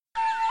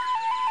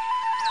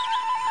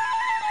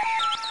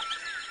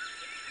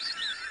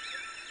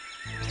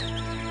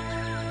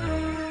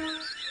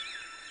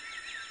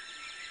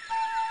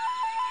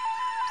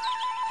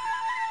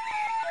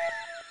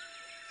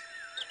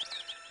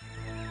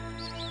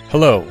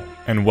Hello,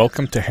 and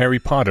welcome to Harry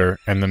Potter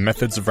and the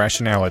Methods of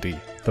Rationality,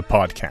 the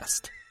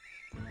podcast.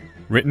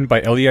 Written by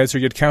Eliezer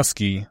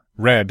Yudkowsky,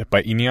 read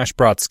by Eneasz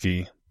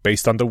Brodsky,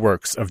 based on the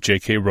works of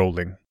J.K.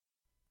 Rowling.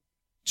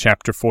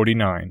 Chapter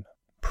 49,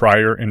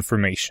 Prior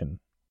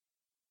Information.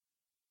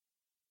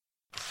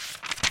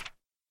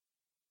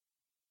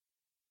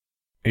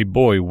 A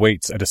boy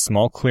waits at a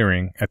small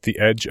clearing at the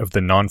edge of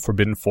the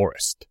non-forbidden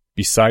forest,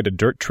 beside a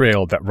dirt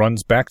trail that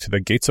runs back to the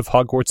gates of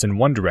Hogwarts in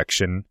one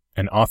direction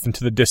and off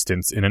into the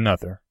distance in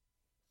another.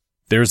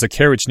 There is a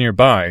carriage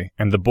nearby,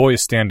 and the boy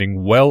is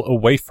standing well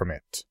away from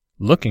it,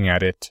 looking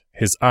at it,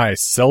 his eyes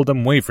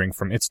seldom wavering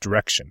from its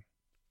direction.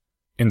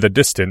 In the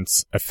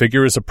distance, a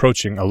figure is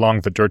approaching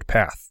along the dirt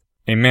path,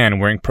 a man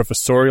wearing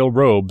professorial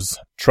robes,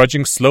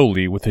 trudging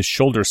slowly with his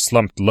shoulders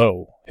slumped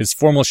low, his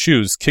formal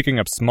shoes kicking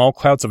up small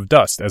clouds of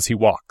dust as he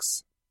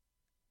walks.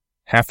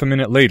 Half a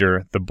minute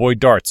later, the boy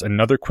darts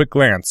another quick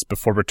glance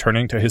before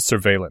returning to his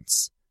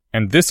surveillance.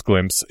 And this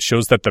glimpse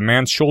shows that the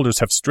man's shoulders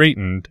have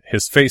straightened,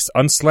 his face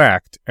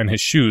unslacked, and his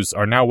shoes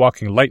are now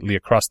walking lightly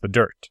across the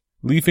dirt,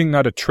 leaving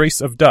not a trace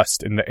of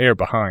dust in the air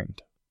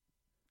behind.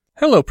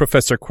 "Hello,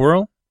 Professor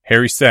Quirrell,"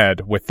 Harry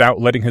said,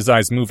 without letting his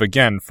eyes move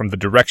again from the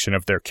direction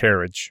of their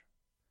carriage.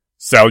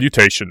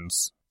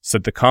 "Salutations,"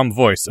 said the calm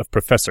voice of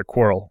Professor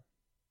Quirrell.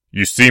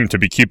 "You seem to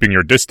be keeping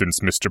your distance,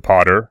 Mr.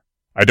 Potter.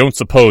 I don't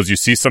suppose you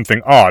see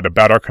something odd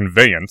about our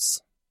conveyance."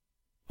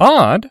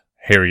 "Odd?"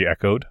 Harry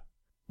echoed.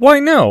 "Why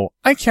no,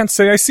 I can't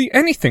say I see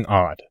anything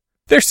odd.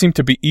 There seem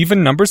to be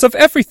even numbers of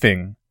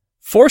everything.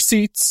 4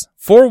 seats,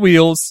 4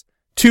 wheels,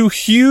 2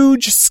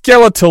 huge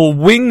skeletal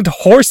winged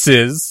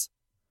horses."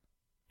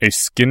 A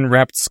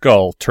skin-wrapped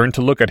skull turned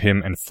to look at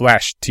him and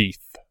flashed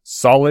teeth,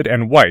 solid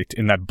and white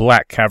in that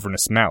black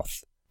cavernous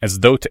mouth,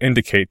 as though to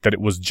indicate that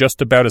it was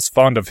just about as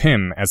fond of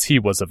him as he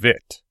was of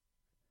it.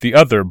 The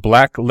other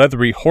black,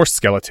 leathery horse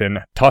skeleton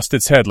tossed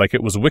its head like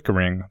it was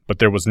whickering, but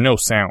there was no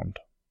sound.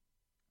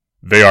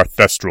 "They are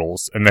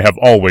Thestrals, and they have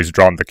always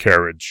drawn the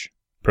carriage,"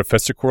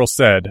 Professor Quirrell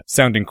said,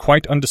 sounding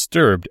quite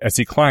undisturbed as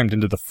he climbed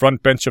into the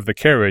front bench of the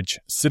carriage,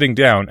 sitting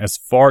down as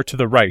far to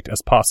the right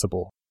as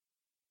possible.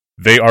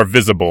 "They are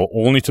visible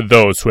only to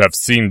those who have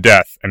seen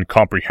death and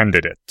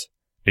comprehended it,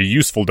 a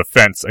useful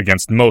defense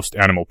against most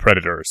animal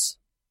predators."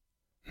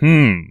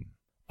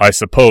 I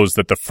suppose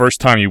that the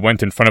first time you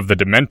went in front of the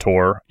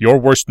Dementor, your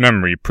worst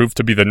memory proved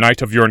to be the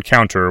night of your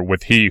encounter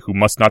with he who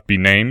must not be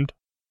named?"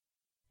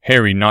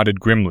 Harry nodded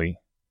grimly.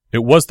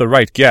 It was the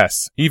right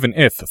guess, even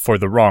if for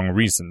the wrong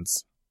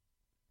reasons.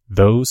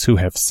 Those who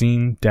have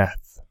seen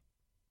death.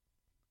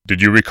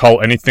 "Did you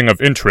recall anything of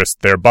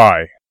interest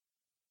thereby?"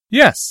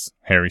 "Yes,"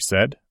 Harry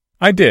said.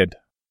 "I did."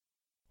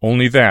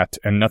 Only that,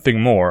 and nothing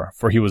more,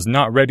 for he was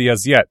not ready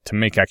as yet to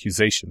make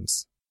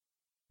accusations.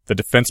 The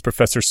defense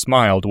professor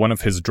smiled one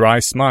of his dry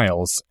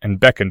smiles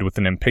and beckoned with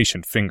an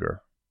impatient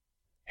finger.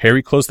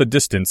 Harry closed the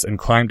distance and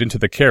climbed into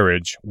the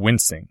carriage,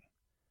 wincing.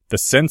 The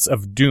sense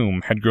of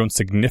doom had grown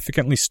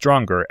significantly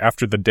stronger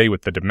after the day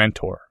with the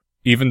Dementor,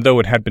 even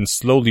though it had been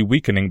slowly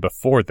weakening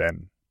before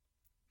then.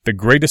 The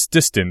greatest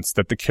distance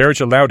that the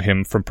carriage allowed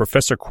him from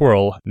Professor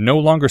Quirrell no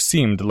longer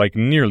seemed like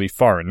nearly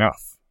far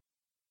enough.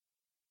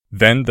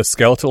 Then the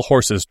skeletal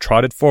horses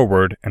trotted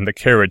forward and the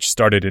carriage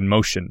started in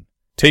motion,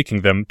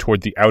 taking them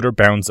toward the outer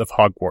bounds of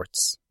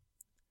Hogwarts.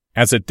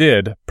 As it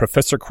did,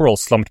 Professor Quirrell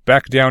slumped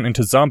back down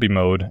into zombie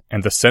mode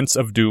and the sense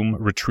of doom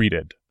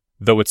retreated,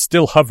 though it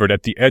still hovered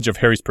at the edge of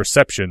Harry's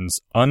perceptions,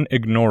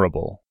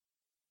 unignorable.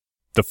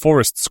 The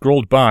forest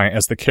scrolled by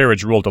as the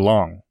carriage rolled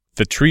along,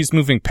 the trees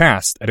moving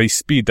past at a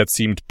speed that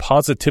seemed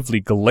positively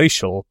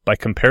glacial by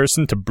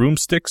comparison to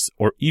broomsticks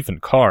or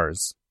even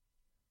cars.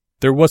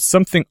 There was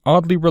something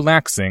oddly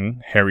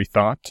relaxing, Harry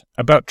thought,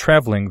 about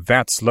traveling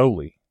that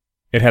slowly.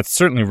 It had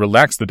certainly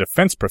relaxed the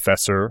defense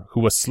professor, who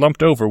was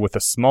slumped over with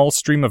a small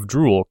stream of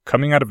drool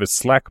coming out of his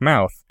slack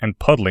mouth and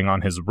puddling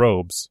on his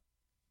robes.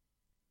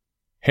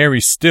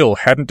 Harry still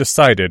hadn't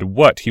decided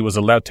what he was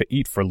allowed to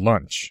eat for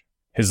lunch.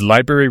 His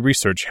library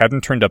research hadn't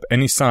turned up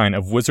any sign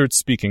of wizards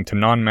speaking to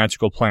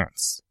non-magical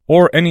plants,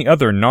 or any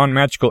other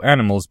non-magical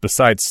animals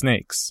besides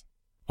snakes.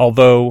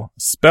 Although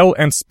Spell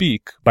and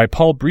Speak by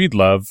Paul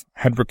Breedlove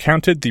had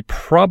recounted the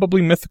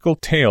probably mythical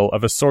tale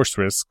of a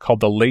sorceress called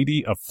the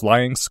Lady of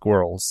Flying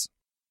Squirrels.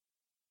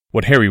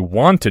 What Harry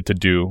wanted to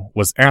do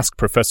was ask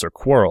Professor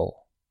Quirrell.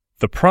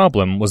 The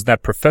problem was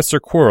that Professor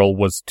Quirrell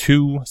was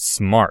too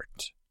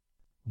smart.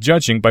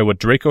 Judging by what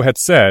Draco had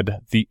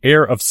said, the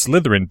heir of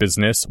Slytherin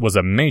business was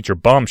a major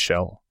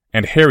bombshell,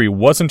 and Harry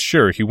wasn't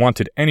sure he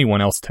wanted anyone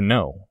else to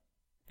know.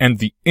 And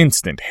the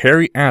instant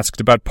Harry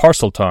asked about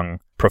Parseltongue,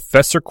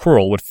 Professor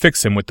Quirrell would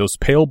fix him with those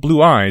pale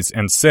blue eyes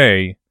and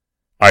say,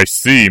 "I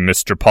see,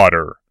 Mr.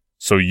 Potter.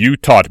 So you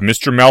taught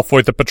Mr.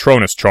 Malfoy the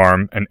Patronus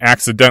charm and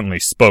accidentally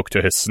spoke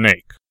to his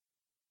snake."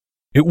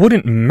 It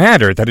wouldn't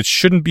matter that it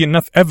shouldn't be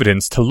enough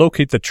evidence to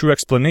locate the true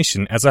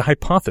explanation as a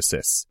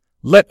hypothesis,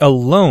 let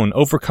alone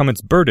overcome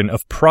its burden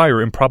of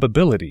prior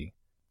improbability.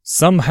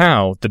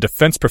 Somehow, the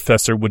defense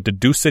professor would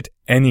deduce it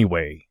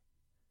anyway.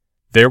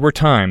 There were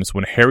times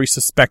when Harry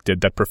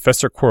suspected that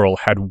Professor Quirrell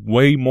had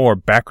way more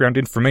background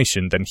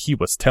information than he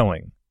was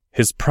telling.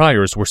 His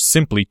priors were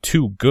simply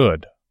too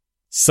good.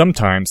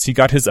 Sometimes he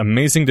got his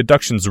amazing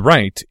deductions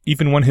right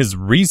even when his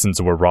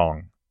reasons were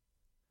wrong.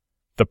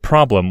 The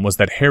problem was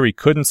that Harry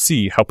couldn't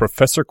see how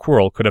Professor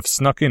Quirrell could have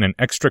snuck in an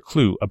extra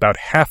clue about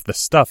half the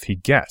stuff he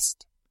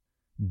guessed.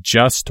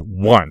 Just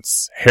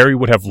once, Harry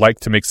would have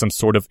liked to make some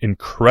sort of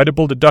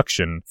incredible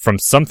deduction from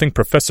something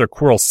Professor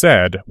Quirrell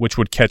said which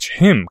would catch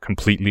him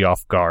completely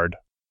off guard.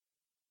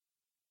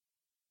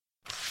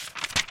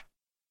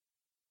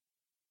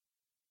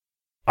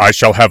 "I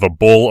shall have a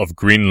bowl of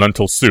green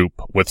lentil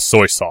soup with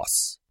soy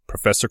sauce,"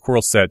 Professor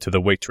Quirrell said to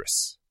the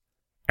waitress.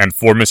 "And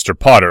for Mr.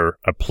 Potter,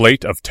 a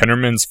plate of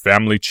Tennerman's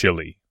family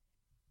chili."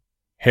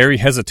 Harry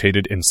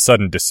hesitated in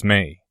sudden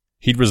dismay.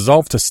 He'd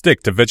resolved to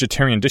stick to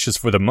vegetarian dishes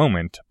for the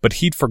moment, but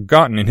he'd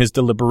forgotten in his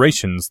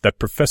deliberations that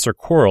Professor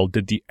Quirrell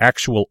did the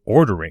actual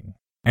ordering,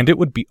 and it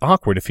would be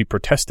awkward if he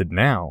protested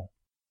now.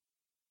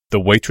 The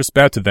waitress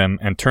bowed to them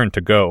and turned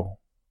to go.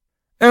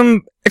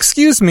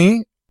 Excuse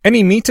me,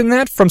 any meat in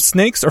that from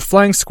snakes or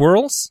flying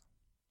squirrels?"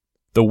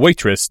 The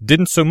waitress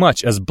didn't so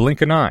much as blink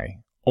an eye,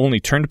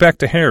 only turned back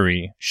to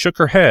Harry, shook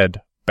her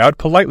head, bowed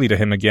politely to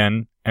him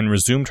again, and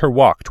resumed her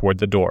walk toward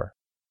the door.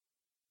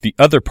 The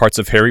other parts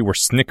of Harry were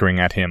snickering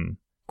at him.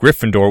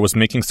 Gryffindor was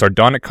making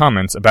sardonic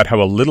comments about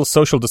how a little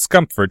social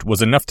discomfort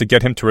was enough to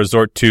get him to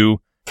resort to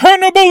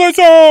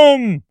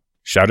cannibalism,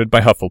 shouted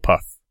by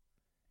Hufflepuff.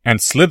 And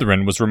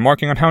Slytherin was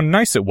remarking on how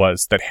nice it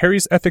was that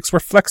Harry's ethics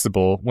were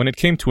flexible when it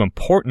came to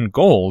important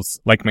goals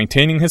like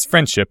maintaining his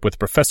friendship with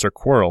Professor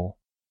Quirrell.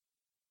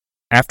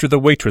 After the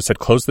waitress had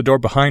closed the door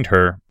behind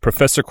her,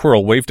 Professor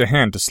Quirrell waved a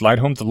hand to slide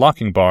home the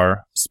locking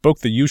bar,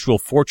 spoke the usual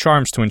 4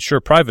 charms to ensure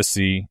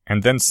privacy,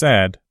 and then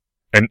said,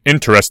 "An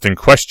interesting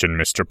question,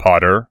 Mr.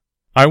 Potter.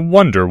 I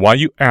wonder why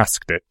you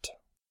asked it."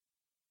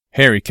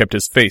 Harry kept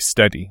his face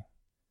steady.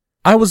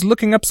 "I was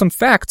looking up some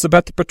facts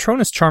about the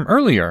Patronus charm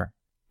earlier.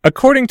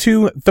 According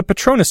to the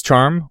Patronus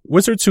charm,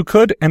 wizards who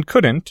could and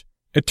couldn't,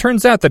 it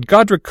turns out that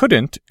Godric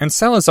couldn't and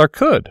Salazar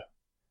could.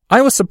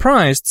 I was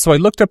surprised, so I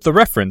looked up the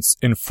reference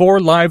in 4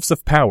 Lives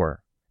of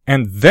Power.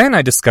 And then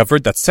I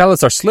discovered that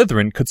Salazar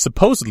Slytherin could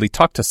supposedly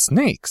talk to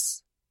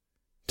snakes."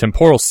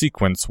 Temporal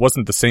sequence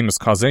wasn't the same as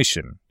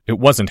causation. It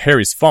wasn't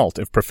Harry's fault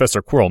if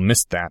Professor Quirrell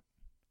missed that.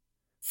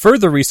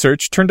 Further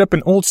research turned up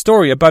an old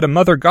story about a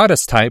mother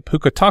goddess type who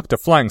could talk to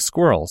flying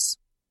squirrels.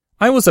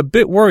 I was a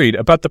bit worried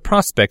about the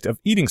prospect of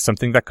eating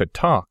something that could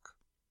talk.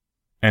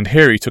 And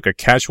Harry took a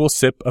casual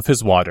sip of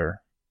his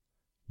water.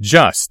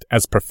 Just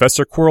as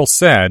Professor Quirrell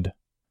said,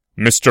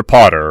 "Mr.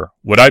 Potter,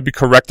 would I be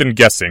correct in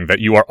guessing that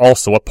you are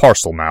also a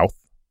Parselmouth?"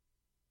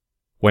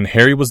 When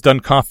Harry was done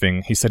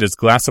coughing, he set his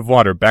glass of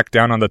water back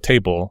down on the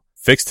table,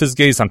 fixed his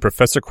gaze on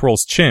Professor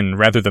Quirrell's chin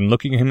rather than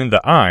looking him in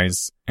the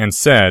eyes, and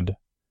said,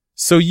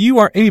 "So you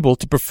are able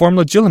to perform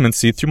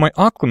legilimency through my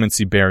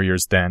occlumency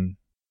barriers, then?"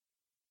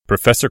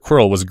 Professor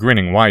Quirrell was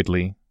grinning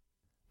widely.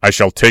 "I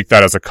shall take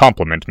that as a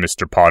compliment,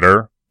 Mr.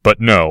 Potter, but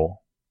no."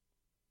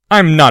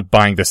 "I'm not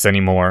buying this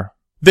anymore.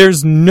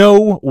 There's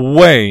no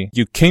way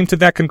you came to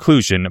that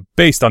conclusion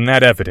based on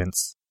that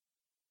evidence."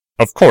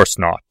 "Of course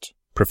not,"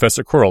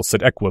 Professor Quirrell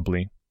said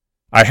equably.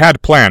 "I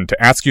had planned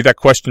to ask you that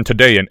question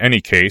today in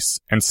any case,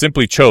 and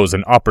simply chose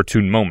an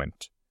opportune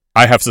moment.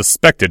 I have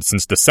suspected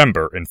since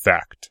December, in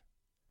fact."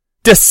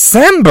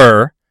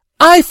 "December?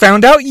 I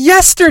found out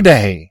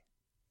yesterday!"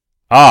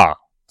 "Ah,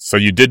 so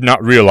you did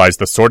not realize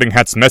the Sorting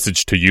Hat's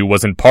message to you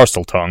was in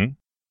Parseltongue?"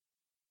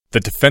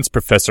 The defense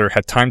professor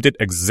had timed it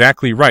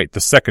exactly right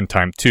the second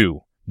time,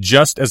 too,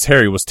 just as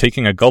Harry was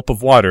taking a gulp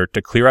of water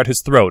to clear out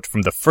his throat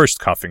from the first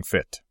coughing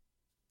fit.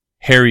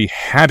 Harry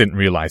hadn't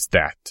realized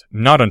that,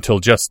 not until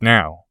just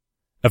now.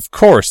 Of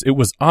course, it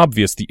was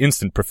obvious the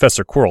instant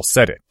Professor Quirrell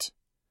said it.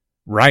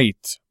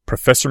 Right,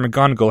 Professor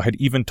McGonagall had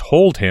even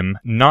told him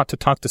not to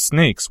talk to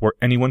snakes where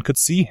anyone could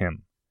see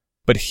him.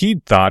 But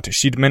he'd thought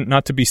she'd meant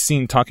not to be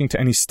seen talking to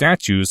any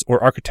statues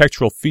or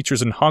architectural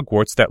features in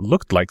Hogwarts that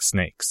looked like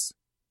snakes.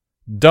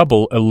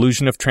 Double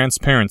illusion of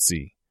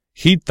transparency.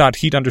 He'd thought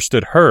he'd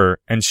understood her,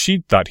 and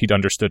she'd thought he'd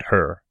understood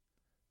her.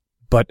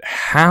 But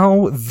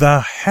how the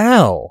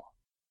hell?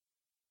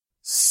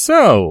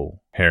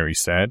 "So," Harry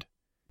said,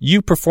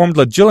 "you performed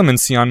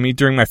legilimency on me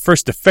during my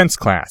first defense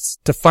class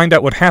to find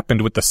out what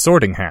happened with the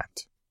Sorting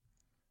Hat."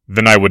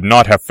 "Then I would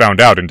not have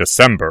found out in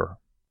December."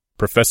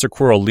 Professor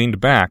Quirrell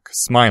leaned back,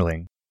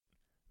 smiling.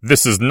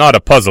 "This is not a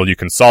puzzle you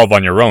can solve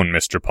on your own,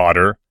 Mr.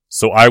 Potter,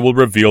 so I will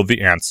reveal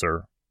the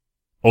answer.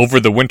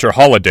 Over the winter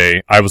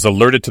holiday, I was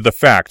alerted to the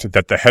fact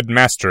that the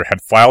headmaster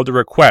had filed a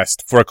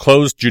request for a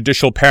closed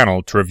judicial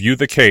panel to review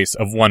the case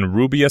of one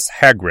Rubeus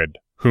Hagrid,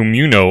 whom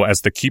you know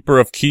as the keeper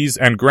of keys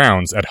and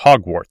grounds at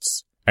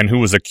Hogwarts, and who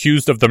was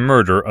accused of the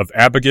murder of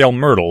Abigail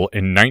Myrtle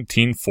in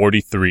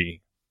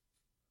 1943.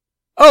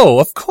 "Oh,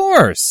 of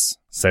course,"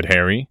 said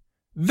Harry.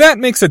 "That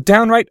makes it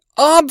downright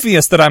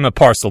obvious that I'm a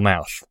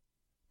Parselmouth.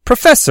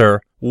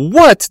 Professor,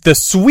 what the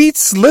sweet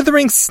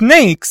slithering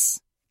snakes—"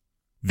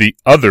 The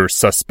other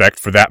suspect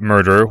for that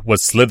murder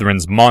was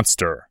Slytherin's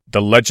monster,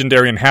 the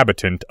legendary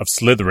inhabitant of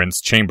Slytherin's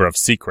Chamber of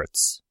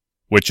Secrets.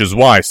 Which is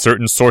why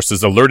certain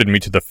sources alerted me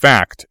to the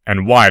fact,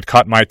 and why it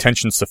caught my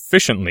attention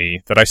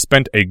sufficiently that I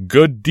spent a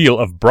good deal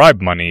of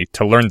bribe money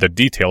to learn the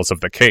details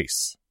of the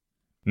case.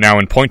 Now,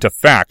 in point of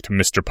fact,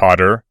 Mr.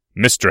 Potter,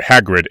 Mr.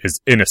 Hagrid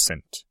is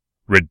innocent.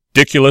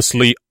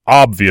 Ridiculously,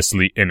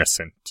 obviously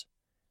innocent.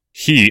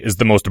 He is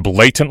the most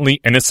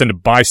blatantly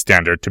innocent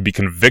bystander to be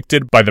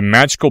convicted by the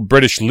magical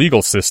British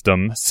legal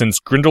system since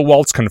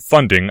Grindelwald's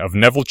confunding of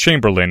Neville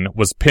Chamberlain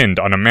was pinned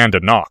on Amanda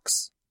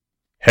Knox.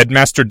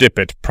 Headmaster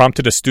Dippet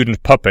prompted a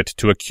student puppet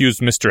to accuse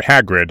Mr.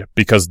 Hagrid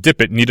because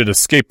Dippet needed a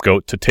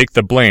scapegoat to take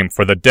the blame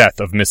for the death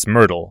of Miss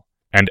Myrtle,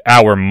 and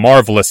our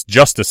marvelous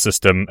justice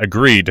system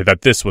agreed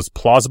that this was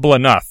plausible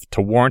enough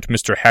to warrant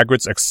Mr.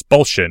 Hagrid's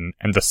expulsion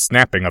and the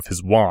snapping of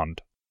his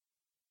wand.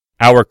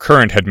 Our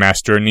current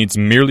headmaster needs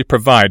merely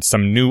provide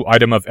some new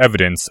item of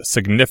evidence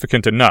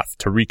significant enough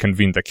to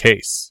reconvene the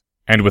case,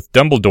 and with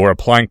Dumbledore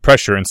applying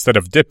pressure instead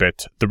of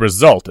Dippet, the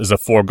result is a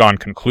foregone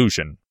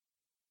conclusion.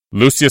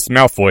 Lucius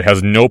Malfoy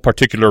has no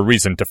particular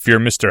reason to fear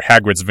Mr.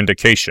 Hagrid's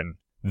vindication.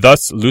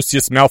 Thus,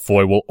 Lucius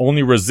Malfoy will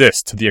only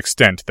resist to the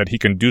extent that he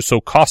can do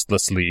so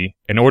costlessly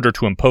in order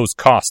to impose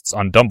costs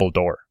on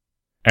Dumbledore.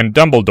 And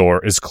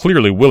Dumbledore is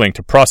clearly willing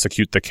to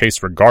prosecute the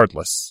case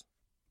regardless.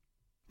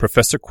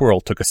 Professor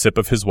Quirrell took a sip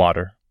of his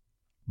water.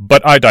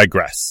 But I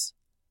digress.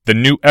 The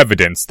new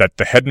evidence that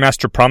the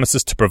headmaster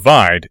promises to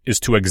provide is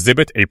to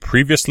exhibit a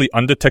previously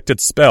undetected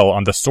spell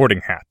on the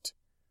Sorting Hat,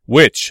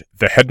 which,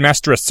 the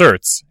headmaster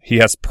asserts, he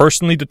has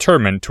personally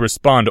determined to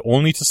respond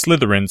only to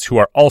Slytherins who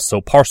are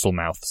also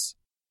Parselmouths.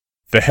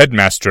 The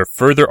headmaster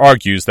further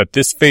argues that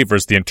this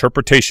favors the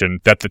interpretation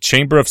that the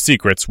Chamber of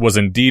Secrets was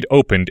indeed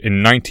opened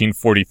in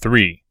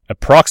 1943,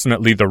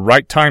 approximately the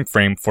right time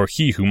frame for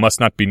he who must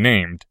not be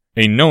named,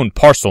 a known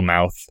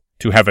Parselmouth,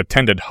 to have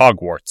attended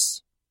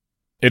Hogwarts.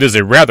 It is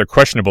a rather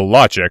questionable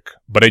logic,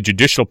 but a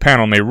judicial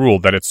panel may rule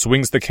that it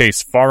swings the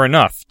case far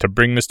enough to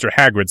bring Mr.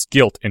 Hagrid's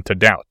guilt into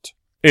doubt,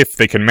 if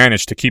they can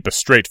manage to keep a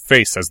straight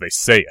face as they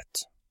say it.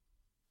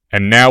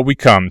 And now we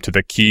come to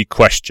the key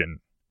question.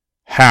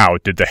 How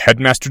did the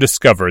headmaster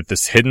discover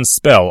this hidden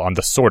spell on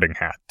the Sorting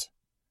Hat?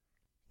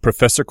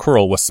 Professor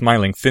Quirrell was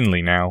smiling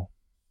thinly now.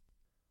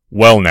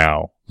 Well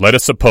now, let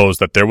us suppose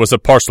that there was a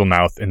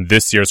Parselmouth in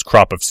this year's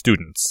crop of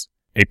students,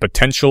 a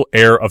potential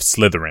heir of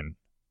Slytherin.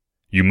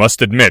 You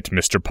must admit,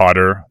 Mr.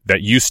 Potter,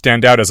 that you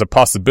stand out as a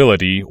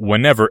possibility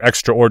whenever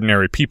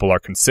extraordinary people are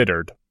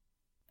considered.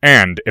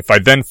 And if I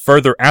then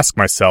further ask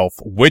myself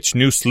which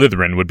new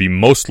Slytherin would be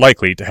most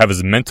likely to have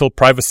his mental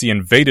privacy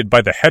invaded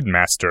by the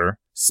headmaster,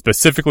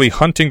 specifically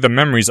hunting the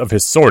memories of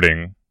his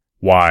sorting,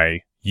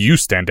 why, you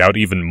stand out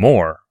even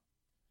more.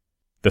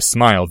 The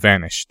smile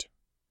vanished.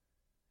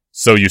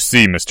 So you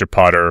see, Mr.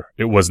 Potter,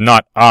 it was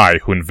not I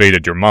who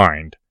invaded your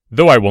mind,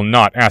 though I will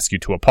not ask you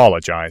to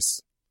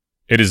apologize.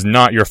 It is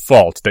not your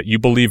fault that you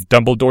believe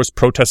Dumbledore's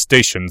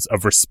protestations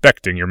of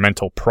respecting your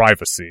mental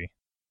privacy.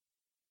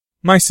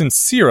 My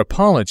sincere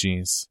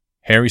apologies,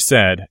 Harry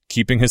said,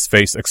 keeping his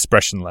face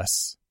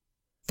expressionless.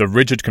 The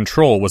rigid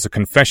control was a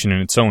confession in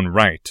its own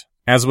right,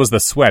 as was the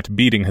sweat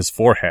beading his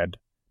forehead,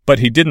 but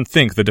he didn't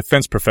think the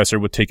defense professor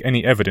would take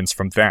any evidence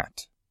from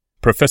that.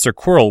 Professor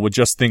Quirrell would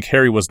just think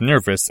Harry was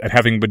nervous at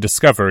having been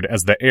discovered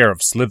as the heir of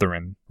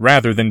Slytherin,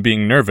 rather than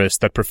being nervous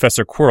that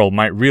Professor Quirrell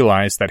might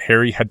realize that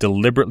Harry had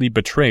deliberately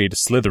betrayed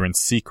Slytherin's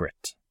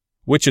secret,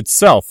 which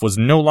itself was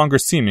no longer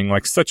seeming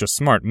like such a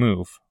smart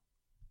move.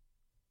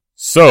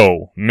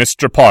 So,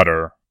 Mr.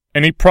 Potter,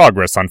 any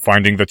progress on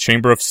finding the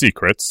Chamber of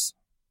Secrets?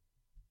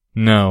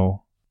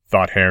 No,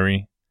 thought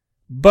Harry.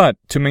 But,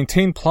 to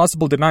maintain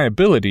plausible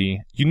deniability,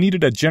 you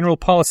needed a general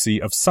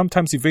policy of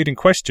sometimes evading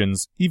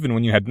questions even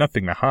when you had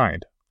nothing to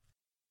hide.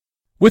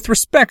 With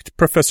respect,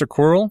 Professor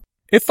Quirrell,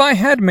 if I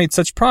had made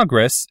such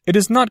progress, it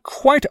is not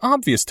quite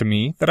obvious to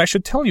me that I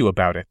should tell you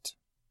about it.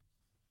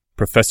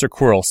 Professor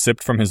Quirrell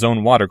sipped from his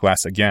own water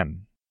glass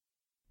again.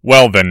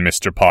 Well then,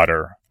 Mr.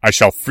 Potter, I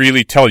shall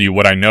freely tell you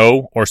what I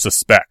know or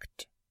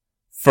suspect.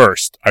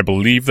 First, I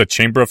believe the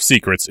Chamber of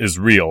Secrets is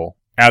real,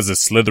 as is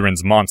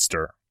Slytherin's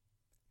monster.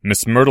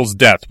 Miss Myrtle's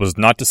death was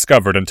not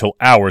discovered until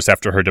hours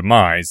after her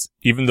demise,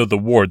 even though the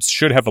wards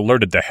should have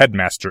alerted the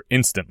headmaster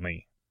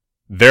instantly.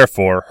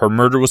 Therefore, her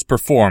murder was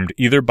performed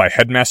either by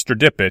Headmaster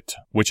Dippet,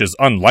 which is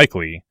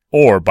unlikely,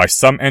 or by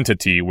some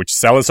entity which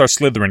Salazar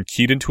Slytherin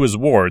keyed into his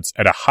wards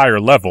at a higher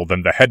level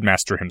than the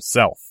headmaster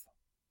himself.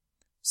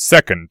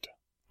 Second,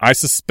 I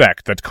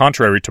suspect that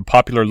contrary to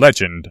popular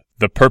legend,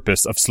 the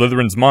purpose of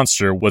Slytherin's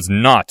monster was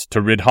not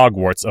to rid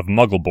Hogwarts of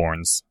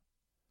Muggleborns.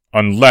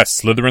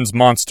 Unless Slytherin's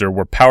monster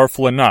were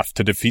powerful enough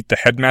to defeat the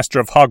headmaster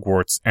of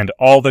Hogwarts and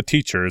all the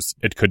teachers,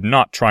 it could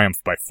not triumph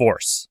by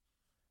force.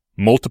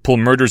 Multiple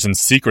murders in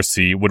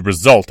secrecy would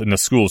result in the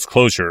school's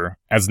closure,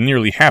 as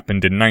nearly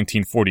happened in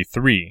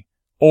 1943,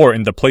 or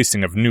in the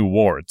placing of new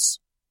wards.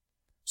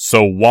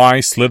 So why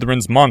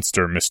Slytherin's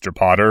monster, Mr.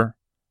 Potter?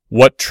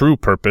 What true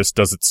purpose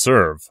does it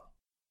serve?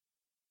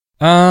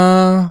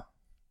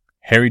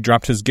 Harry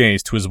dropped his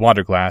gaze to his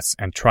water glass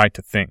and tried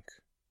to think.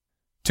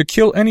 To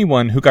kill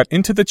anyone who got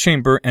into the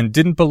chamber and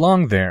didn't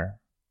belong there.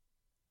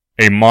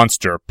 A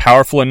monster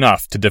powerful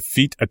enough to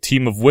defeat a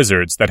team of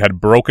wizards that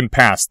had broken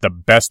past the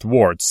best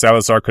ward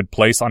Salazar could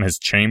place on his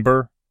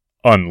chamber?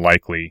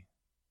 Unlikely.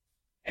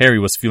 Harry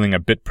was feeling a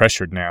bit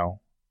pressured now.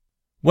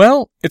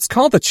 Well, it's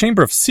called the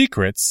Chamber of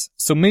Secrets,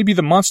 so maybe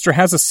the monster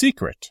has a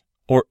secret.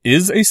 Or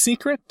is a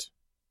secret?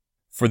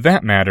 For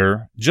that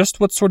matter, just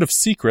what sort of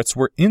secrets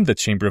were in the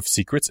Chamber of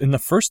Secrets in the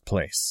first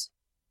place?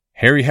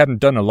 Harry hadn't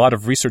done a lot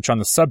of research on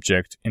the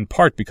subject, in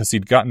part because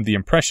he'd gotten the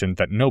impression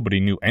that nobody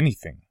knew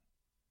anything.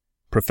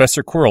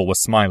 Professor Quirrell was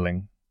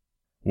smiling.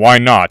 Why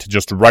not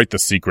just write the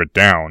secret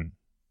down?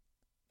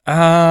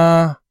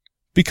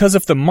 Because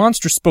if the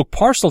monster spoke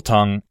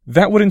Parseltongue,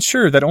 that would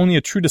ensure that only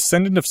a true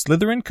descendant of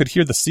Slytherin could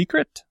hear the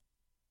secret?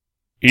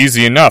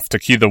 Easy enough to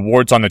key the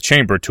wards on the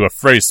chamber to a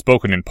phrase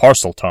spoken in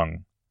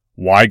Parseltongue.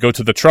 Why go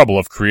to the trouble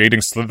of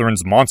creating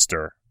Slytherin's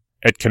monster?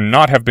 It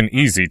cannot have been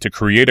easy to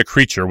create a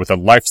creature with a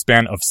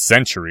lifespan of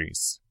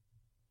centuries.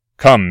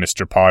 Come,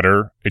 Mr.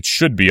 Potter, it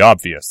should be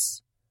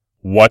obvious.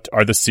 What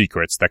are the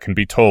secrets that can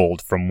be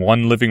told from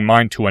one living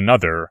mind to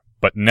another,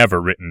 but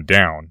never written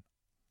down?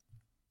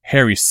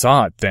 Harry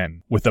saw it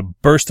then, with a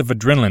burst of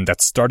adrenaline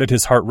that started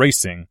his heart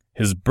racing,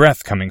 his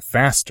breath coming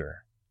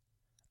faster.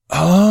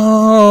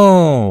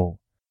 Oh!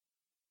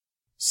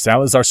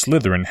 Salazar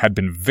Slytherin had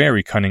been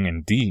very cunning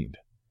indeed.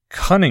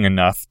 Cunning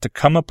enough to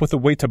come up with a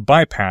way to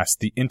bypass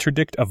the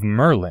interdict of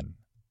Merlin.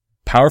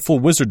 Powerful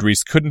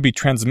wizardries couldn't be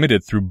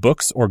transmitted through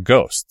books or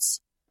ghosts,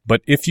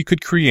 but if you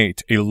could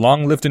create a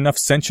long-lived enough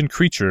sentient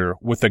creature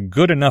with a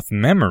good enough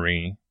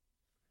memory...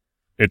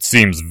 It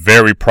seems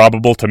very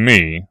probable to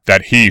me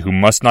that he who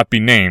must not be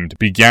named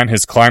began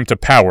his climb to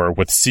power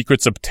with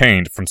secrets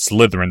obtained from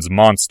Slytherin's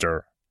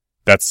monster.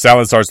 That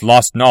Salazar's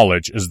lost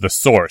knowledge is the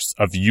source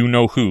of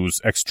you-know-who's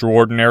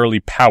extraordinarily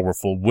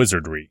powerful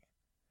wizardry.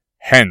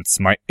 Hence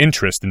my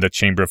interest in the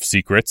Chamber of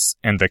Secrets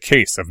and the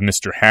case of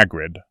Mr.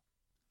 Hagrid.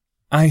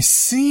 I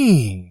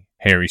see,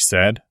 Harry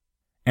said.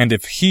 And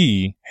if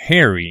he,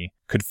 Harry,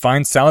 could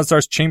find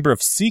Salazar's Chamber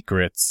of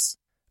Secrets,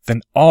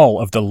 then all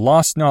of the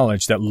lost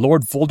knowledge that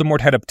Lord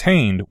Voldemort had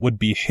obtained would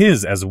be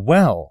his as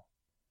well.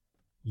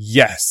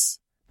 Yes,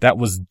 that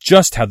was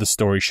just how the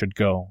story should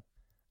go.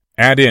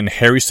 Add in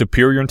Harry's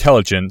superior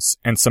intelligence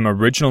and some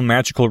original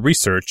magical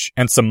research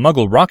and some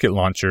Muggle rocket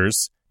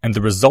launchers, and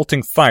the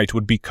resulting fight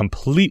would be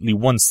completely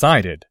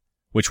one-sided,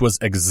 which was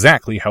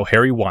exactly how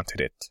Harry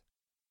wanted it.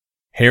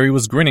 Harry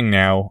was grinning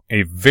now,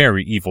 a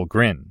very evil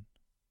grin.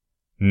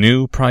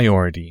 New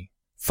priority.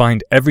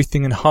 Find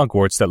everything in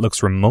Hogwarts that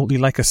looks remotely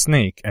like a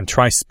snake and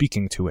try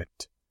speaking to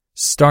it.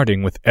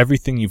 Starting with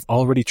everything you've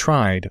already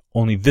tried,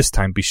 only this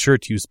time be sure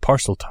to use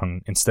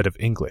Parseltongue instead of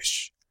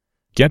English.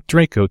 Get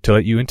Draco to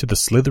let you into the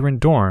Slytherin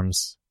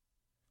dorms.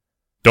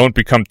 Don't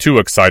become too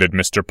excited,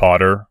 Mr.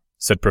 Potter,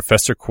 said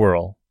Professor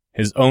Quirrell.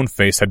 His own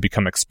face had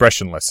become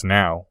expressionless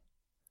now.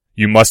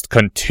 You must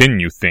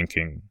continue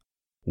thinking.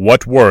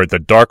 What were the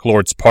Dark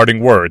Lord's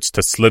parting words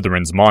to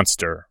Slytherin's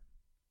monster?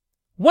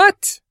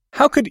 What?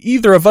 How could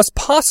either of us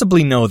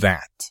possibly know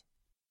that?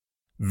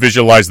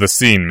 Visualize the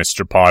scene,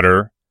 Mr.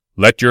 Potter.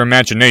 Let your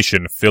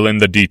imagination fill in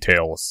the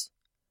details.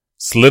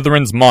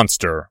 Slytherin's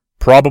monster,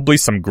 probably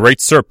some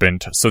great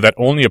serpent so that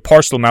only a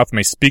Parselmouth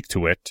may speak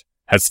to it,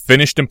 has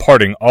finished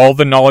imparting all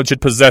the knowledge it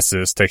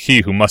possesses to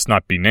he who must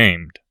not be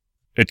named.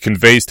 It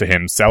conveys to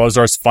him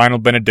Salazar's final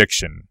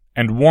benediction,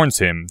 and warns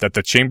him that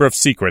the Chamber of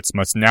Secrets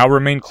must now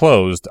remain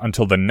closed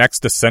until the next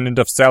descendant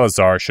of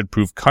Salazar should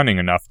prove cunning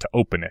enough to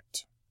open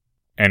it.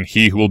 And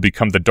he who will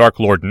become the Dark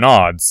Lord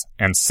nods,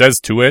 and says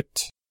to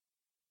it,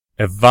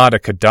 Avada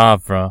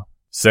Kedavra,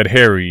 said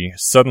Harry,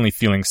 suddenly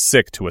feeling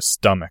sick to his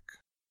stomach.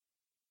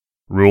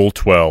 Rule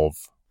 12,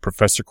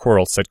 Professor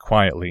Quirrell said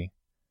quietly.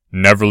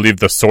 Never leave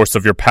the source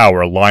of your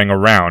power lying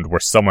around where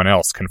someone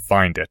else can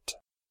find it.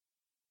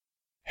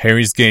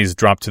 Harry's gaze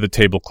dropped to the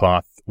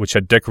tablecloth, which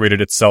had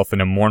decorated itself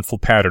in a mournful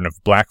pattern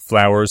of black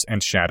flowers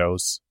and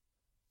shadows.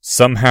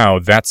 Somehow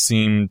that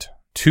seemed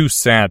too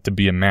sad to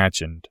be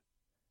imagined.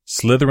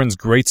 Slytherin's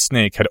great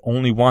snake had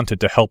only wanted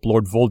to help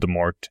Lord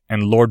Voldemort,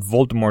 and Lord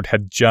Voldemort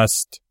had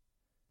just...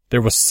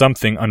 There was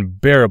something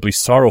unbearably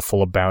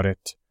sorrowful about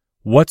it.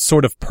 What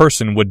sort of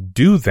person would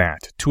do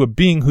that to a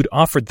being who'd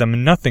offered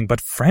them nothing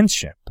but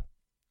friendship?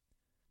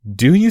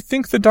 Do you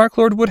think the Dark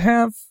Lord would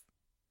have?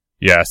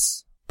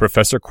 Yes,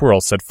 Professor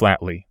Quirrell said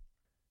flatly.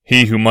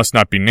 He who must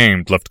not be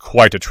named left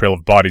quite a trail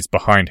of bodies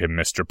behind him,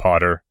 Mr.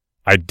 Potter.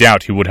 I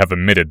doubt he would have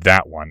omitted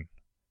that one.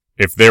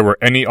 If there were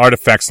any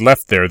artifacts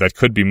left there that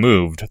could be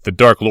moved, the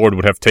Dark Lord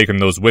would have taken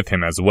those with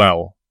him as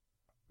well.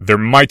 There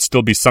might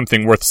still be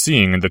something worth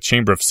seeing in the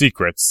Chamber of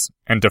Secrets,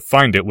 and to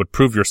find it would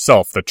prove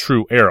yourself the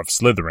true heir of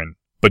Slytherin.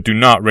 But do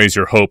not raise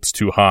your hopes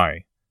too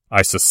high.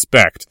 I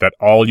suspect that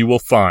all you will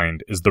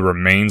find is the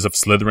remains of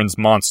Slytherin's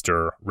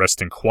monster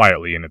resting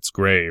quietly in its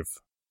grave.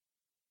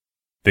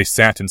 They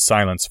sat in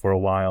silence for a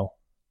while.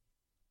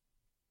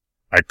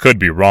 I could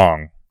be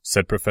wrong,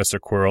 said Professor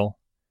Quirrell.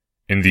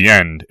 In the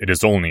end, it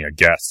is only a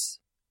guess.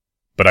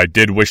 But I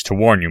did wish to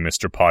warn you,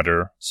 Mr.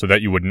 Potter, so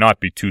that you would not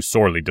be too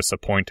sorely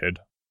disappointed.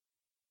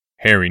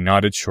 Harry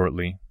nodded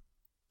shortly.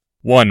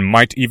 One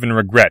might even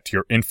regret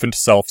your infant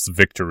self's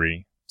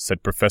victory,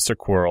 said Professor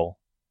Quirrell.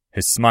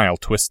 His smile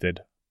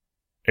twisted.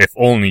 If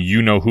only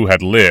you know who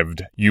had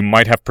lived, you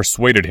might have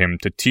persuaded him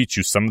to teach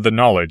you some of the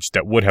knowledge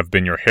that would have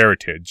been your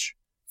heritage,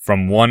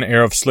 from one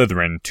heir of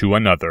Slytherin to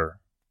another.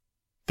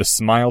 The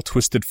smile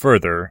twisted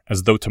further,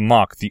 as though to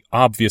mock the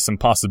obvious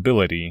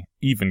impossibility,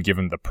 even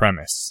given the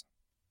premise.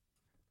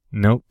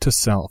 Note to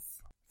self,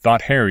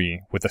 thought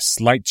Harry, with a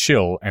slight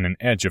chill and an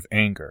edge of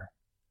anger.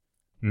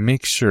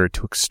 Make sure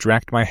to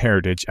extract my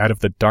heritage out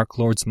of the Dark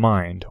Lord's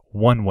mind,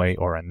 one way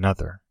or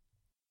another.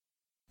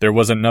 There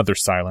was another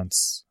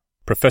silence.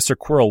 Professor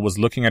Quirrell was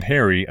looking at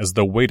Harry as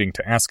though waiting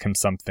to ask him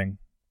something.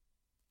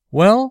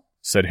 Well,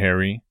 said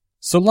Harry,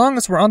 so long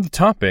as we're on the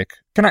topic,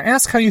 can I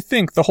ask how you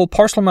think the whole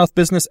Parselmouth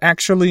business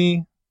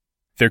actually...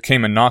 There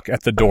came a knock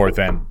at the door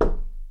then.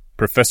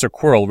 Professor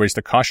Quirrell raised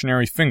a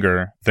cautionary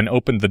finger, then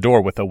opened the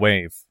door with a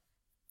wave.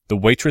 The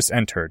waitress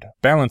entered,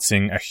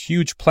 balancing a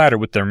huge platter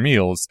with their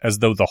meals as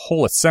though the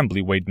whole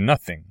assembly weighed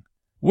nothing,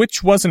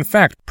 which was in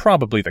fact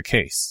probably the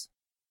case.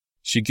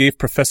 She gave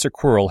Professor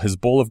Quirrell his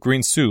bowl of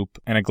green soup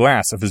and a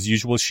glass of his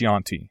usual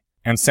Chianti,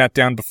 and sat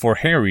down before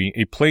Harry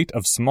a plate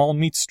of small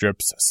meat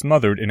strips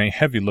smothered in a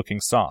heavy-looking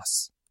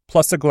sauce,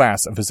 plus a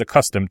glass of his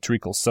accustomed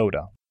treacle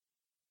soda.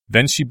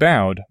 Then she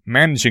bowed,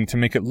 managing to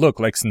make it look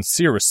like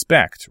sincere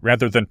respect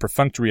rather than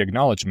perfunctory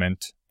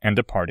acknowledgement, and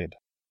departed.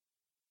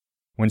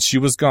 When she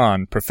was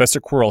gone, Professor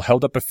Quirrell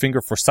held up a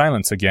finger for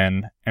silence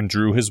again and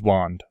drew his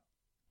wand.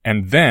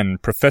 And then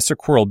Professor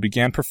Quirrell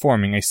began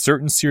performing a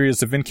certain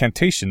series of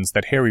incantations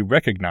that Harry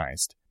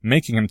recognized,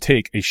 making him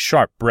take a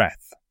sharp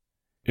breath.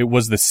 It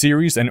was the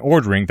series and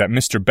ordering that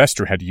Mr.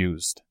 Bester had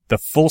used, the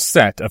full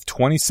set of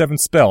 27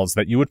 spells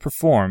that you would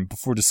perform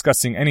before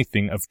discussing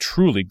anything of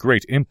truly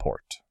great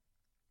import.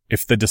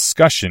 If the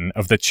discussion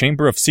of the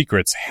Chamber of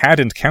Secrets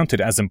hadn't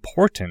counted as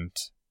important...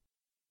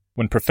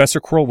 When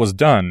Professor Quirrell was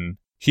done,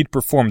 he'd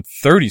performed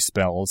 30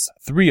 spells,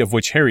 3 of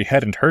which Harry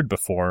hadn't heard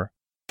before.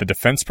 The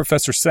defense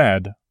professor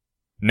said,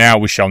 "Now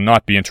we shall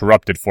not be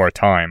interrupted for a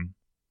time.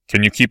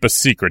 Can you keep a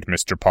secret,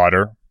 Mr.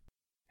 Potter?"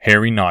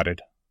 Harry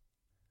nodded.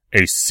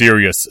 "A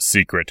serious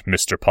secret,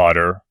 Mr.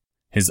 Potter."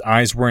 His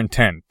eyes were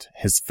intent,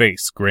 his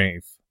face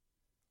grave.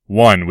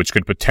 "One which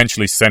could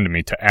potentially send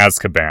me to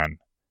Azkaban.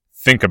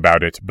 Think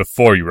about it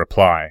before you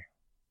reply."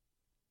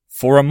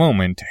 For a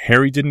moment,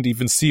 Harry didn't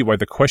even see why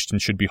the question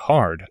should be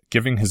hard,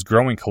 given his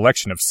growing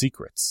collection of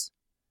secrets.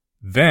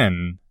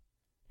 Then,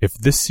 if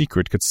this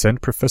secret could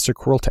send Professor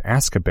Quirrell to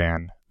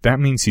Azkaban, that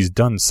means he's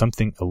done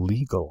something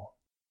illegal.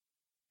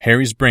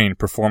 Harry's brain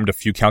performed a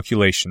few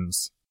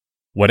calculations.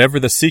 Whatever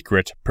the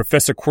secret,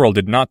 Professor Quirrell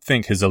did not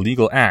think his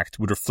illegal act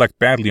would reflect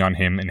badly on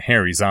him in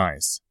Harry's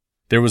eyes.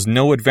 There was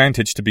no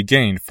advantage to be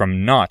gained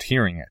from not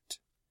hearing it.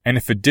 And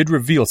if it did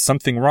reveal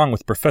something wrong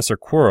with Professor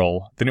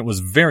Quirrell, then it was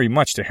very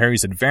much to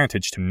Harry's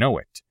advantage to know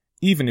it,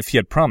 even if he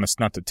had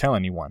promised not to tell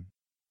anyone.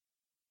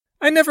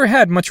 "I never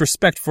had much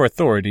respect for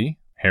authority,"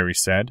 Harry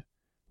said.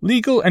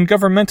 "Legal and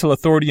governmental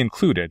authority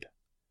included.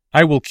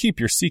 I will keep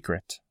your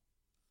secret."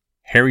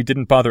 Harry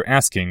didn't bother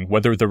asking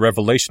whether the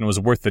revelation was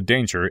worth the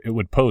danger it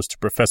would pose to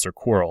Professor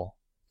Quirrell.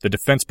 The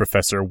defense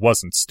professor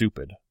wasn't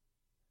stupid.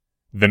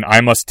 "Then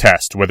I must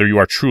test whether you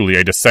are truly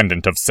a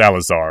descendant of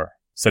Salazar,"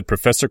 said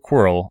Professor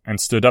Quirrell, and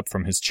stood up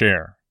from his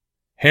chair.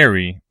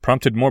 Harry,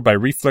 prompted more by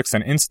reflex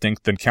and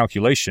instinct than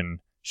calculation,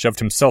 shoved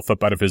himself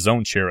up out of his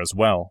own chair as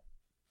well.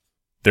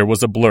 There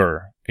was a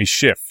blur, a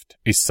shift,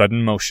 a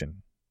sudden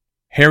motion.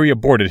 Harry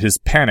aborted his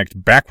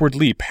panicked backward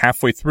leap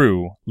halfway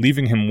through,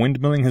 leaving him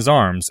windmilling his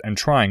arms and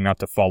trying not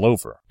to fall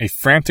over, a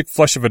frantic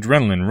flush of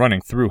adrenaline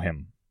running through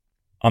him.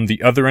 On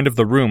the other end of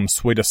the room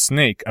swayed a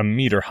snake a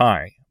meter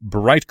high,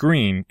 bright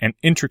green and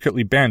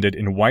intricately banded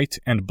in white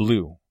and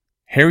blue.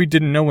 Harry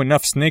didn't know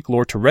enough snake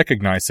lore to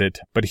recognize it,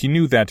 but he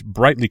knew that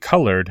brightly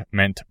colored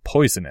meant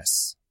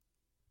poisonous.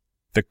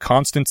 The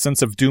constant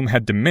sense of doom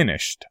had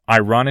diminished,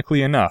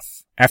 ironically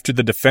enough, after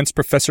the defense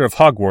professor of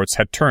Hogwarts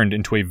had turned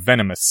into a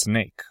venomous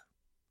snake.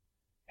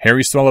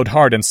 Harry swallowed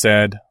hard and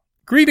said,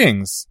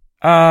 "Greetings!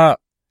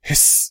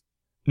 Hiss.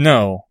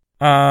 No.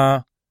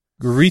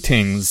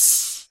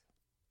 Greetings."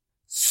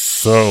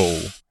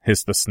 "So,"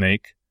 hissed the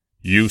snake,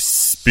 "you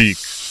speak,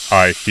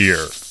 I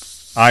hear.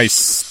 I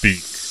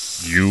speak.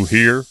 You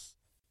hear?"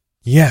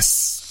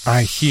 "Yes,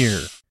 I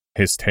hear,"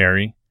 hissed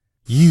Harry.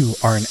 "You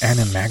are an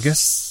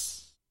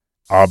animagus?"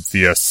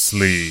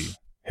 "Obviously,"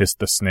 hissed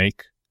the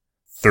snake.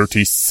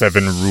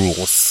 37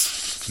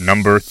 rules.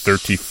 Number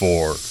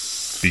 34.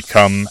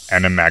 Become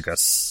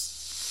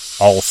animagus.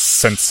 All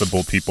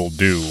sensible people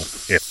do,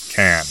 if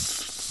can.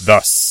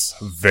 Thus,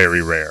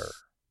 very rare.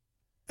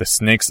 The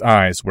snake's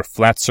eyes were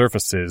flat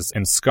surfaces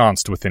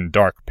ensconced within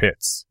dark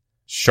pits,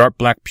 sharp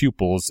black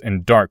pupils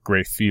in dark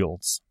gray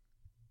fields.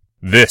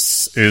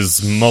 "This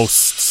is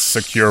most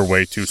secure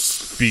way to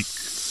speak,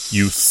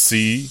 you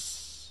see?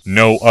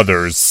 No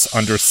others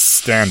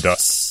understand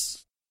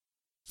us."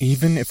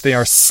 "Even if they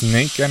are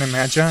snake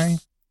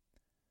animagi?"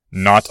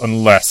 "Not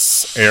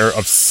unless heir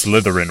of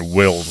Slytherin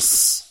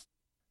wills."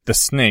 The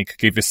snake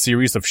gave a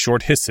series of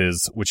short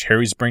hisses which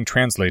Harry's brain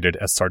translated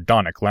as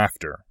sardonic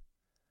laughter.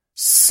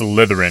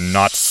 Slytherin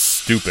not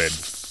stupid.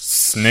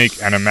 Snake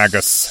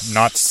animagus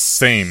not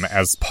same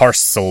as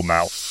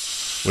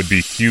Parselmouth. Would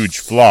be huge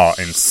flaw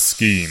in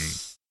scheme.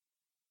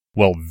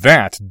 Well,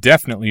 that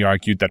definitely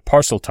argued that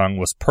Parseltongue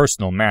was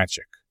personal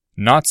magic,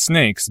 not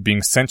snakes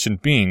being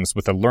sentient beings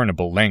with a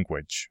learnable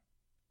language.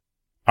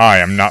 I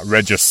am not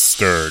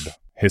registered,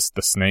 hissed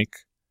the snake.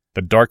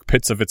 The dark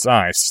pits of its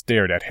eyes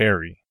stared at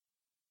Harry.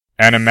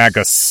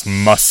 Animagus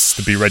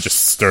must be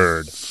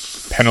registered.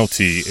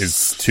 Penalty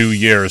is 2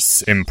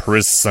 years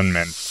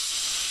imprisonment.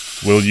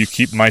 Will you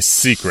keep my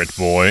secret,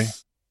 boy?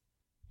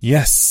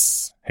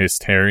 Yes,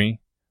 hissed Harry.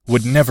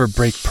 Would never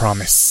break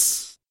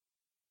promise.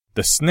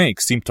 The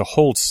snake seemed to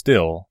hold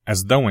still,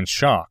 as though in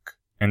shock,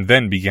 and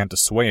then began to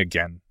sway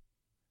again.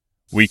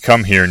 We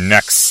come here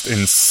next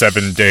in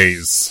 7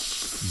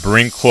 days.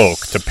 Bring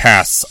cloak to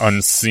pass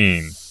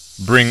unseen.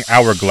 Bring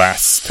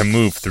hourglass to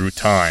move through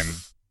time.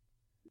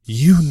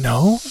 You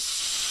know?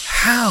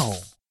 How?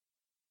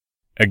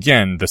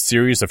 Again, the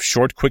series of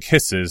short, quick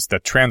hisses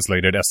that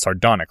translated as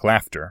sardonic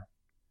laughter.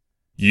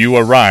 You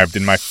arrived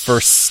in my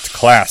first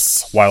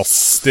class while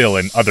still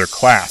in other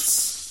class.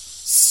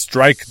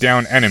 Strike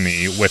down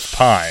enemy with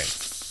pie.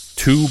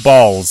 2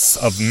 balls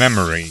of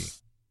memory.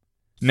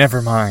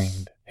 Never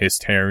mind,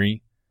 hissed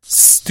Harry.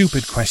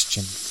 Stupid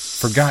question.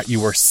 Forgot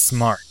you were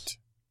smart.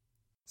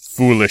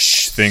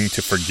 Foolish thing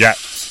to forget,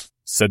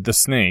 said the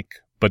snake,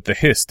 but the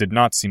hiss did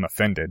not seem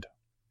offended.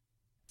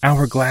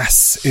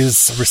 Hourglass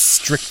is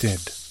restricted.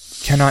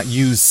 Cannot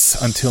use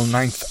until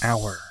 9th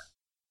hour.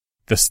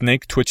 The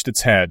snake twitched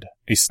its head,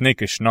 a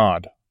snakish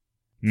nod.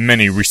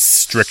 Many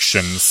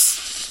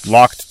restrictions.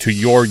 Locked to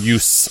your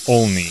use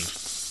only.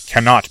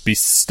 Cannot be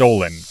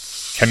stolen.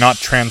 Cannot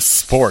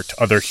transport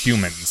other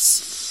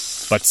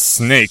humans. But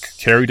snake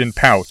carried in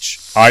pouch,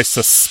 I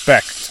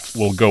suspect,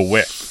 will go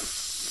with.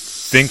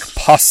 Think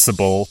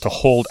possible to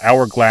hold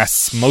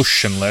hourglass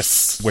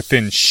motionless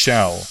within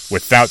shell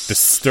without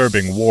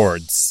disturbing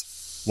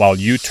wards, while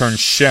you turn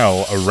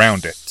shell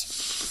around it.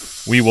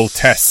 We will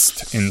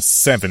test in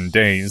 7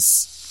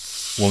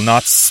 days. Will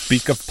not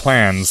speak of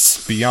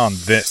plans beyond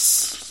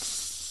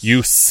this.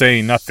 You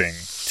say nothing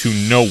to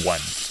no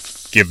one.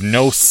 Give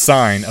no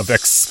sign of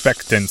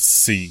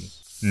expectancy.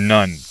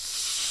 None.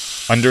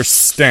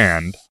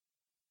 Understand?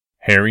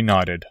 Harry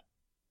nodded.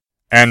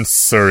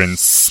 Answer in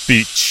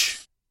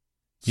speech.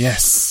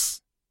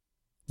 Yes.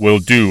 Will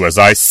do as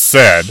I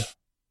said.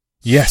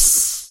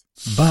 Yes,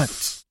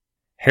 but...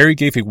 Harry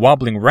gave a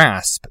wobbling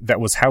rasp that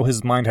was how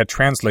his mind had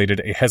translated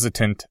a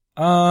hesitant,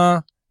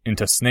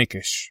 into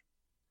snakish.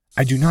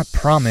 I do not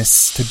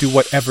promise to do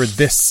whatever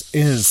this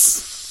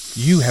is.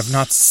 You have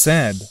not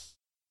said.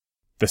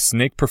 The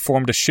snake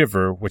performed a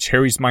shiver which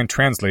Harry's mind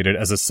translated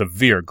as a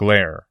severe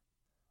glare.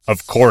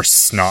 Of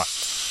course not.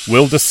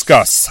 We'll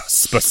discuss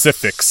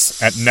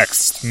specifics at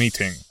next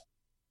meeting.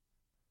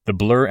 The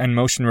blur and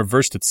motion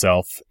reversed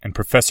itself, and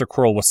Professor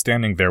Quirrell was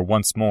standing there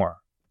once more.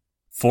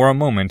 For a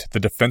moment, the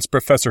defense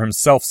professor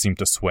himself seemed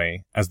to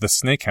sway, as the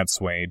snake had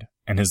swayed,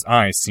 and his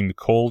eyes seemed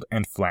cold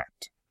and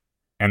flat.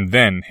 And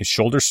then his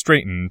shoulders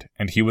straightened,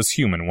 and he was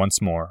human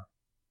once more.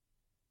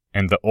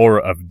 And the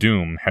aura of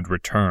doom had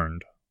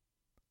returned.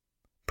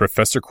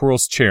 Professor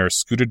Quirrell's chair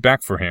scooted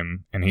back for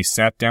him, and he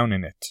sat down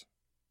in it.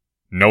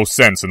 No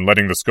sense in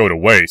letting this go to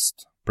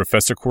waste,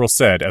 Professor Quirrell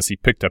said as he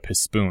picked up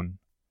his spoon.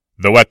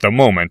 Though at the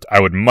moment I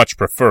would much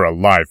prefer a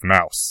live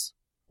mouse.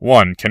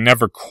 One can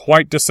never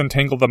quite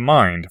disentangle the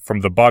mind from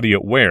the body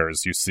it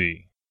wears, you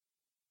see.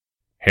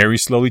 Harry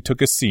slowly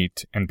took a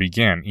seat and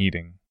began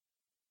eating.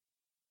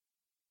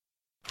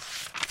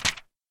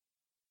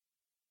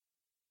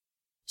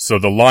 So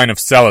the line of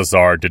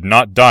Salazar did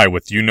not die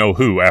with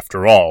you-know-who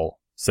after all,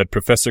 said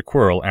Professor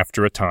Quirrell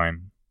after a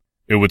time.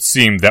 It would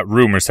seem that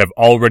rumors have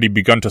already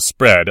begun to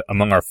spread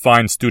among our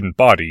fine student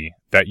body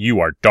that you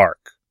are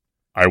dark.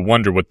 I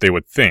wonder what they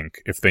would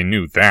think if they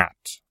knew that.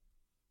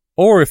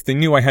 Or if they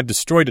knew I had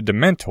destroyed a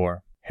Dementor,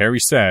 Harry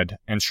said,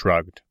 and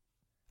shrugged.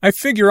 I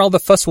figure all the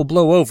fuss will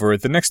blow over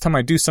the next time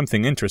I do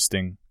something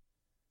interesting.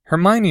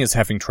 Hermione is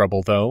having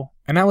trouble, though,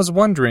 and I was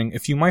wondering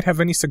if you might have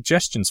any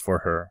suggestions for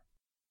her.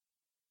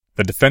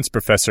 The defense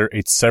professor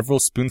ate several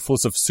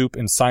spoonfuls of soup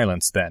in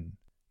silence then,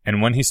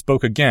 and when he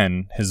spoke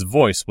again, his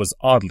voice was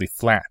oddly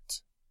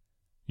flat.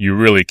 You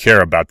really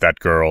care about that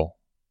girl?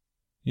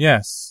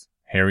 Yes,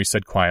 Harry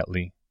said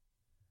quietly.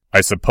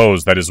 I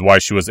suppose that is why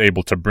she was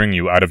able to bring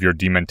you out of your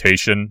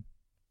dementation?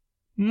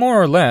 More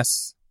or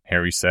less,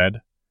 Harry said.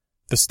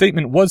 The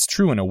statement was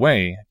true in a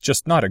way,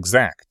 just not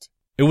exact.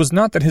 It was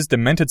not that his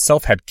demented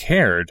self had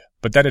cared,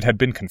 but that it had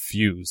been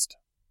confused.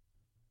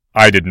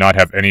 I did not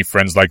have any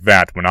friends like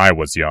that when I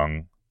was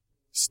young.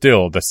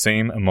 Still the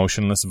same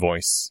emotionless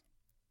voice.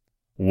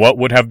 What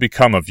would have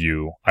become of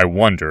you, I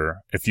wonder,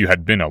 if you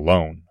had been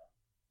alone?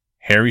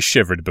 Harry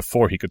shivered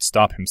before he could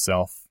stop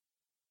himself.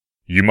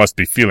 You must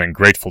be feeling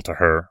grateful to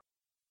her.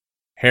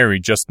 Harry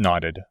just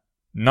nodded.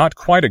 Not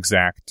quite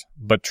exact,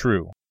 but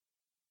true.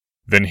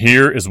 Then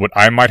here is what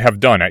I might have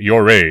done at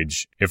your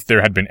age, if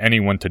there had been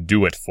anyone to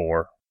do it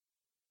for.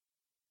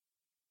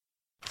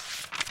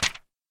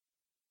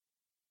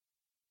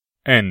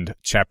 End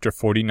chapter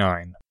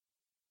 49.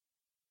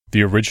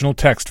 The original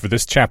text for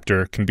this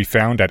chapter can be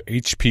found at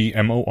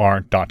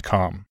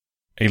hpmor.com.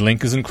 A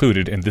link is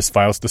included in this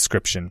file's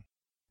description.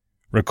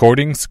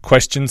 Recordings,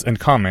 questions, and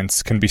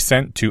comments can be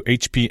sent to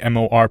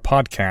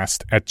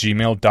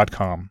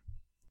hpmorpodcast@gmail.com.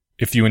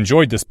 If you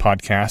enjoyed this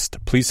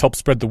podcast, please help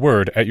spread the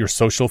word at your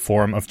social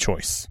forum of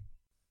choice.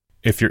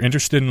 If you're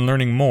interested in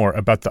learning more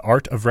about the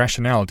art of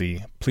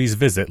rationality, please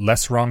visit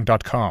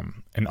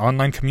lesswrong.com, an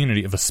online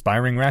community of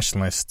aspiring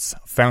rationalists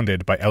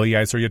founded by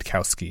Eliezer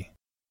Yudkowsky.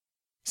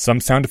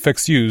 Some sound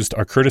effects used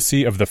are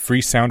courtesy of the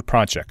Free Sound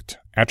Project.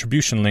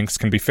 Attribution links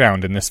can be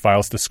found in this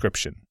file's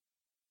description.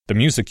 The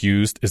music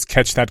used is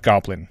Catch That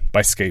Goblin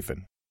by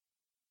Skaven.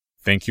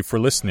 Thank you for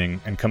listening,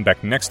 and come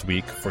back next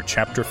week for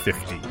Chapter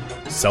 50,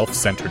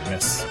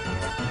 Self-Centeredness.